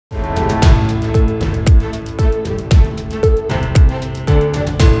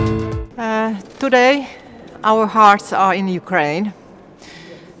Today, our hearts are in Ukraine.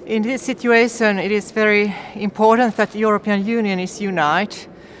 In this situation, it is very important that the European Union is united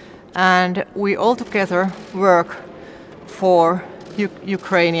and we all together work for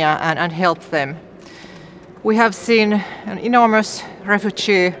Ukraine and help them. We have seen an enormous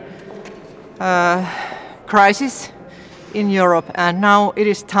refugee crisis in Europe, and now it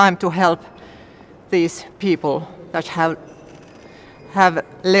is time to help these people that have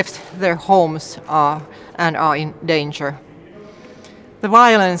left their homes and are in danger. The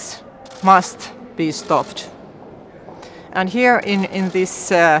violence must be stopped. And here in this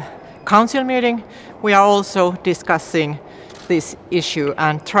council meeting, we are also discussing this issue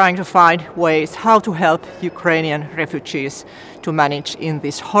and trying to find ways how to help Ukrainian refugees to manage in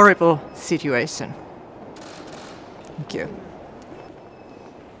this horrible situation. Thank you.